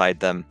beside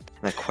them,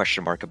 and a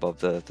question mark above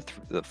the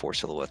 4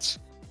 silhouettes.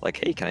 Like,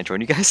 hey, can I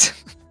join you guys?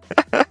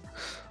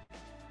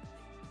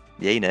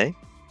 Yay, nay?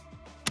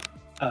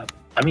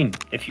 I mean,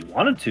 if you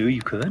wanted to,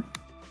 you could.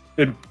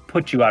 It'd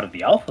put you out of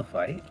the alpha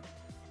fight.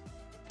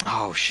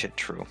 Oh shit,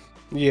 true.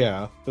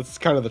 Yeah, that's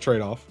kind of the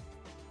trade-off.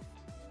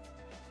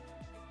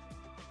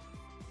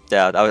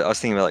 Yeah, I was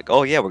thinking about like,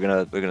 oh yeah, we're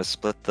gonna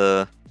split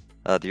the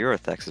The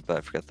Eurothax is bad.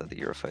 I forgot that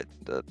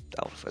the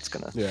Alpha Fight's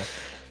gonna. Yeah.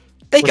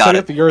 They We're got setting it.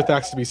 up the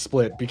Eurothax to be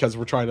split because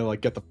we're trying to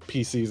like get the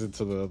PCs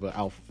into the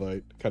Alpha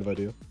Fight kind of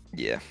idea.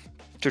 Yeah.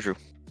 True.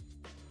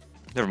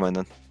 Never mind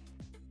then.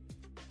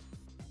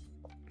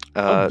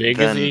 How big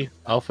then... is the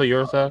Alpha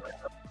Eurothax?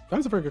 That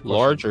was a very good question.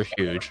 Large or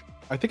huge?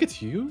 I think it's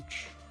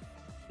huge.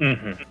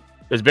 Mm-hmm.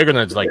 It's bigger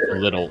than it's like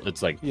little.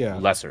 It's like Yeah.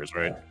 lessers,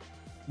 right?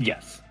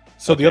 Yes.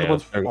 So the Okay, other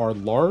ones yeah. are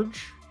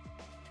large.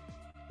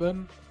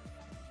 Then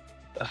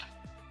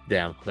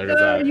Damn, there goes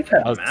that. You've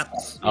had I was-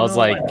 maps. I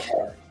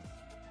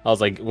was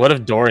like, what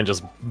if Dorian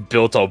just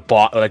built a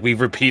box? Like, we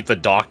repeat the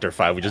Doctor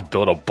fight. We just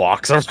build a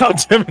box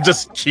around him and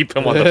just keep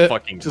him on the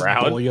fucking just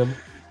ground. bully him.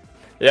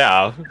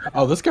 Yeah.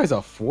 Oh, this guy's a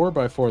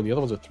 4x4 and the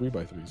other ones are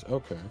 3x3s.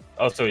 Okay.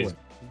 Oh, so he's Wait.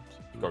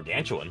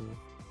 gargantuan.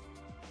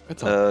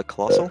 That's a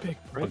Colossal? big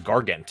A break.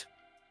 gargant.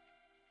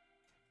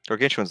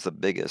 Gargantuan's the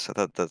biggest. I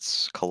thought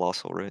that's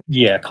Colossal, right?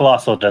 Yeah,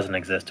 Colossal doesn't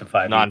exist in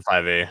 5e. Not in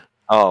 5e.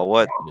 Oh,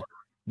 what?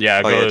 Yeah,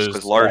 it Oh, yeah, it's goes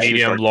 'cause large, huge,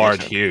 medium, large,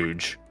 gargantuan.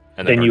 huge.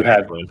 And Then you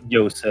have gargantuan.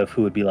 Yosef,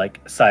 who would be like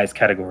size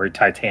category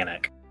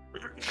Titanic.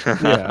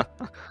 Yeah.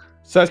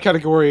 Size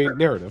category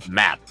narrative.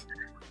 Map.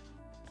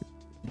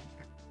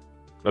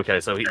 Okay,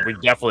 so we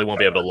definitely won't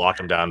be able to lock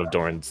him down with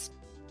Doran's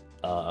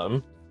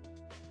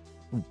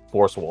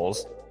force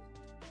walls.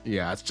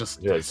 Yeah, it's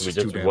just. Yeah, it's so we just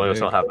just too we damn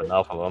just don't big. have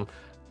enough of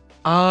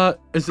them.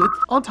 Is it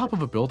on top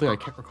of a building? I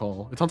can't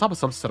recall. It's on top of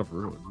some set of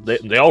ruins.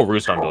 They all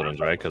roost on buildings,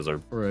 right? Because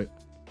they're Right.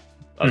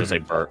 I was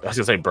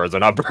gonna say birds. They're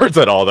not birds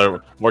at all.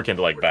 They're working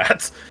like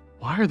bats.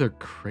 Why are there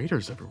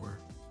craters everywhere?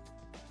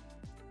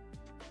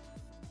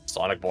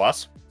 Sonic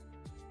Blast.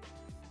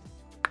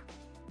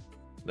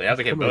 They have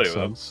the That could make capability with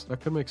them. sense.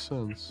 That could make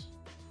sense.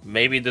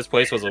 Maybe this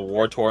place was a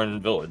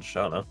war-torn village.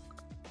 I don't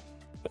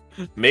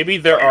know. Maybe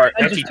there are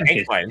I empty just think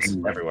tank it's-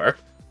 mines everywhere.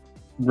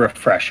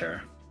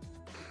 Refresher.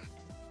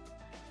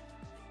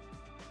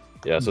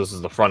 Yeah, so this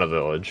is the front of the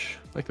village.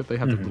 I like that they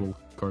have the little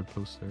guard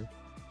posts there.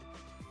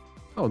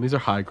 Oh, and these are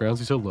high grounds.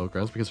 These are low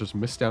grounds because there's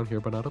mist down here,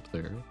 but not up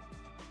there.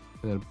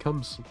 And then it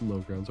becomes low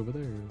grounds over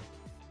there.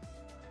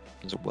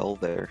 There's a well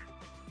there.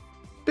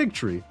 Big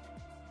tree.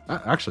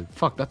 Actually,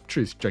 fuck, that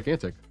tree's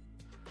gigantic.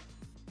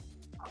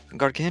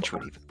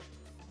 Gargantuan even.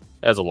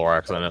 It has a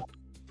Lorax in it.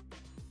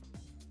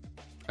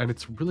 And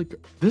it's really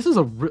good. This is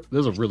a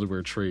really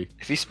weird tree.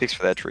 If he speaks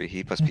for that tree,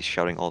 he must be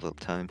shouting all the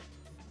time.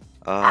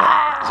 Is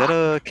that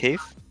a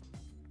cave?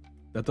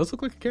 That does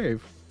look like a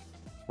cave.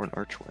 Or an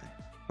archway?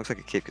 Looks like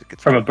a cave.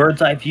 From a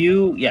bird's eye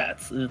view, yeah,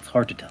 it's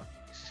hard to tell.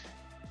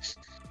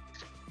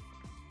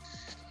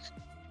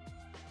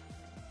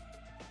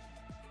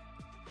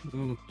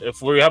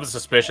 If we have a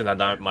suspicion that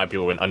that might be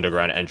an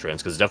underground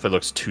entrance, because it definitely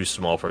looks too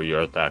small for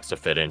Eurothax to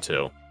fit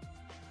into.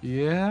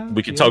 Yeah.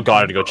 We can yeah. tell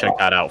God to go check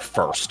that out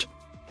first.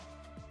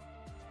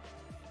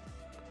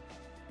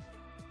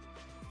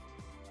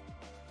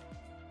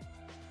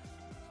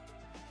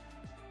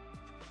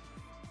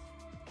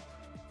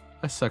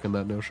 I second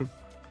that notion.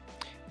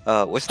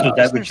 Wasn't So there, is that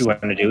wasn't what you there,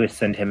 want to do? Is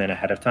send him in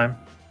ahead of time?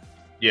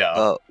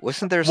 Yeah.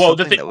 wasn't there Well,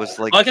 the something thing- that was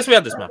like? I guess we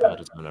have this map ahead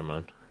of time. Never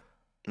mind.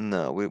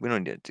 No, we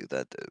don't need to do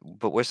that.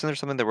 But wasn't there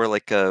something that were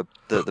like the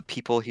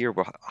people here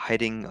were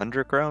hiding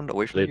underground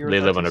away from They the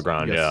live Eurothaxes?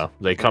 underground. Yes. Yeah.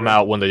 They come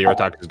out when the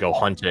Eurothaxes go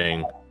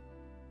hunting.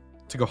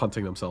 To go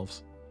hunting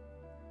themselves.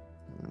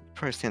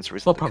 Probably stands to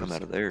reason Well, to come probably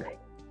out of there.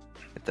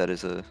 If that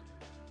is a.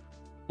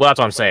 Well, that's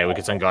what I'm saying. We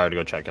could send Guard to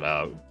go check it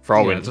out. For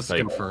all Yeah, we just to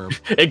like, confirm.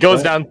 it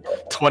goes down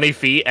 20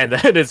 feet, and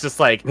then it's just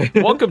like,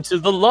 "Welcome to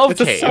the love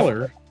It's a cave."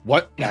 cellar.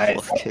 What?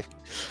 Guys, Okay.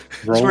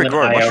 roll where an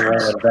grow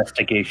mushrooms. IRL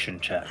investigation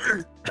check.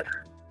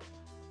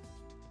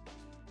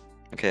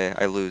 Okay,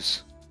 I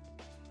lose.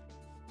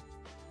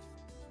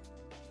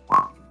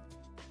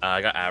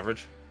 I got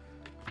average.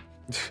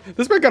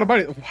 This man got a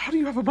minus. How do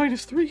you have a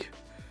 -3?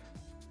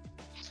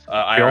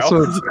 I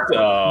also-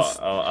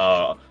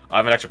 I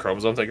have an extra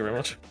chromosome. Thank you very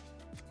much.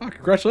 Oh,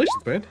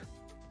 congratulations, man.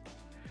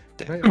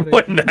 Damn.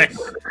 What nice.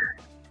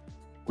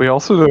 We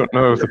also don't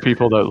know if the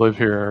people that live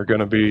here are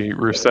going to be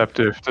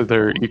receptive to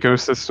their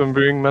ecosystem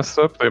being messed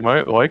up. They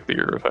might like the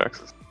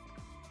Eurothaxes.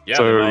 Yeah,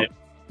 So,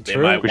 they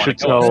true. might we wanna should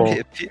kill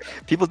us. tell-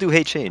 People do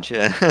hate change,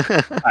 yeah.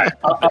 Alright,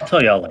 I'll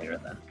tell y'all later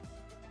then.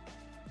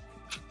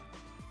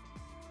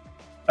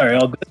 Alright,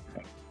 all good.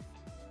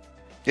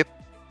 I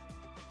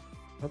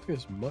don't think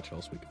there's much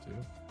else we could do.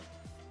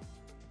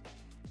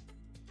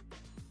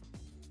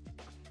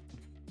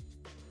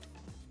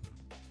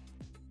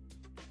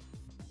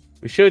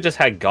 We should have just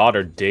had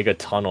Goddard dig a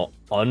tunnel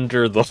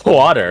under the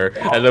water,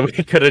 and then we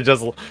could have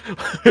just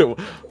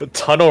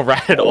tunnel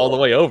ratted all the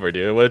way over,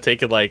 dude. It would have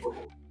taken like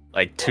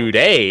 2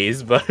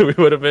 days, but we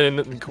would have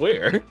been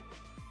clear.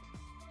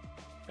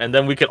 And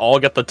then we could all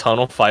get the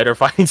tunnel fighter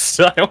fighting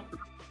style.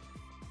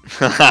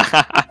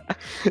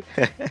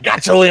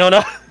 Gotcha,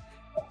 Leona.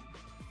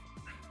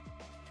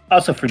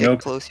 Also, for no Get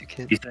close, you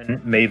kid. reason,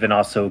 Maven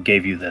also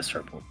gave you this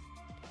purple.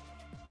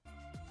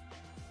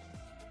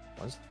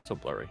 Why is it so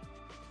blurry?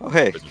 Oh,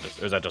 hey,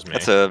 Or is that just me?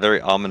 that's a very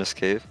ominous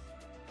cave.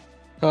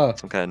 Huh.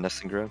 Some kind of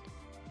nesting ground.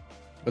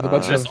 With a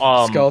bunch This,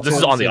 of skeletons this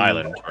is on the and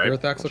island, right?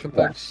 Eurothax looking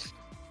things.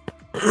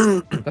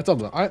 That's on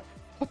the.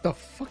 What the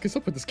fuck is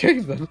up with this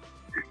cave then?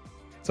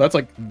 So that's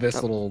like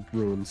this little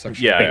ruin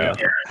section. Yeah.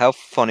 How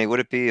funny would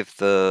it be if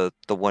the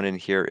one in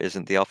here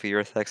isn't the Alpha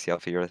Eurithex? The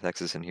Alpha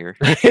Eurithex is in here.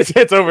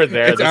 It's over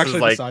there. It's this actually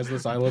is like the size of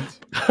this island.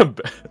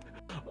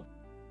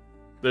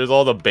 there's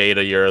all the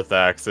beta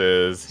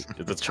Eurithexes.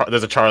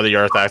 There's a Charlie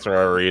Eurithex for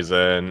a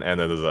reason, and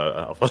then there's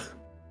a Alpha.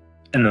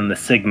 And then the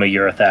Sigma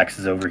Eurithex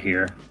is over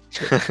here.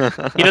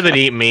 He doesn't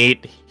eat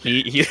meat.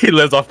 He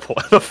lives off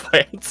the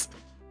plants.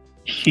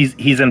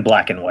 He's in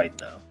black and white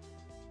though.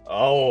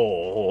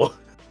 Oh.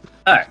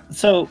 Alright,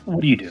 so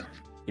what do you do?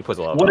 He puts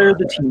a lot. What are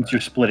the teams you're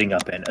splitting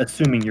up in,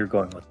 assuming you're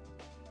going with?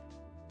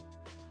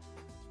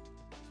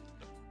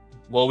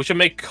 Well, we should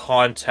make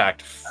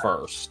contact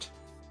first.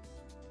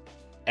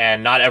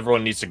 And not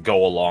everyone needs to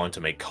go along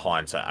to make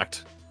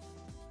contact.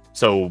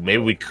 So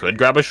maybe we could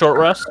grab a short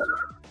rest?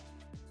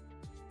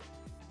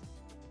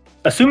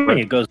 Assuming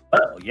it goes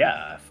well,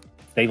 yeah.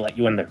 If they let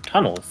you in their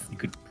tunnels, you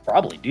could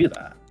probably do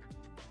that.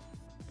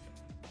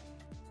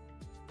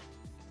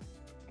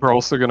 We're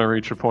also going to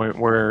reach a point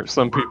where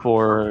some people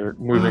are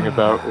moving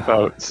about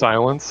without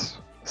silence,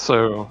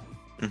 so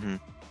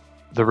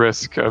the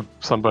risk of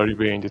somebody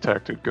being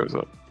detected goes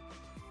up.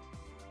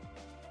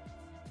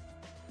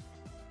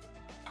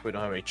 We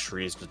don't have any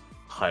trees to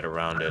hide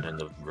around it in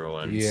the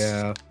ruins.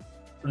 Yeah.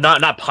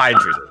 Not pine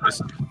trees, at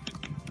least.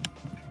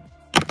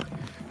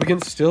 We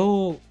can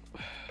still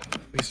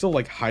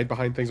like hide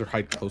behind things or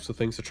hide close to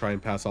things to try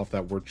and pass off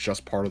that we're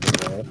just part of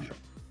the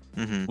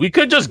wall. We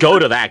could just go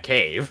to that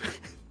cave.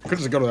 We could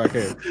just go to that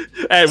cave.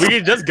 Hey, we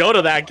could just go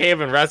to that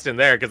cave and rest in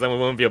there, because then we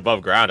wouldn't be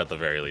above ground at the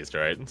very least,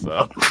 right?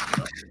 So,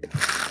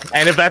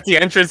 and if that's the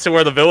entrance to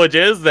where the village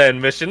is,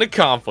 then mission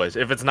accomplished.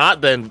 If it's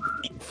not, then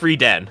free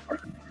den.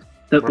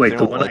 Wait,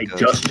 the one I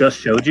just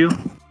showed you?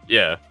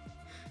 Yeah.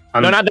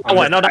 No, not that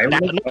one. No,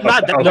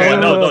 not that one.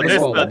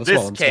 No,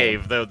 this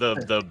cave. The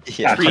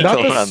tree.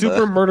 Not the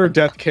super murder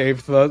death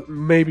cave. The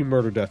maybe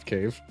murder death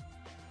cave.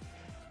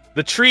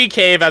 The tree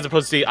cave as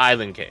opposed to the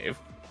island cave.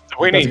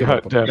 We need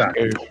hut death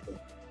cave.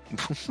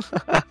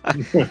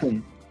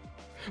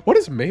 What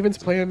is Maven's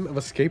plan of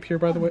escape here,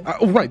 by the way?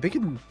 Oh, right, they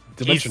can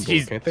dimension door,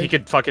 can't they? He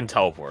could fucking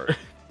teleport.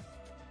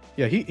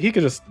 Yeah, he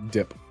could just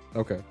dip.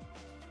 Okay.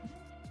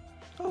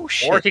 Oh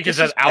shit! Or he could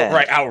just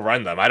outright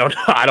outrun them. I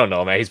don't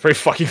know, man. He's pretty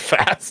fucking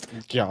fast.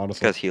 Yeah,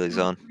 honestly. Got Healy's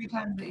on.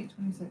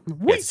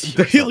 Wait,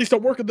 the Heelys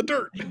don't work in the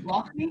dirt.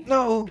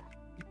 No.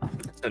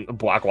 And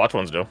Black Watch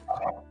ones do.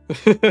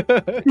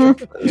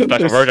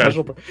 Special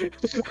version.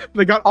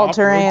 They got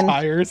All-terrain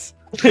tires.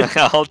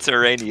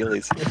 All-terrain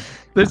Heelys.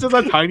 This is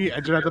a tiny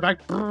engine at the back.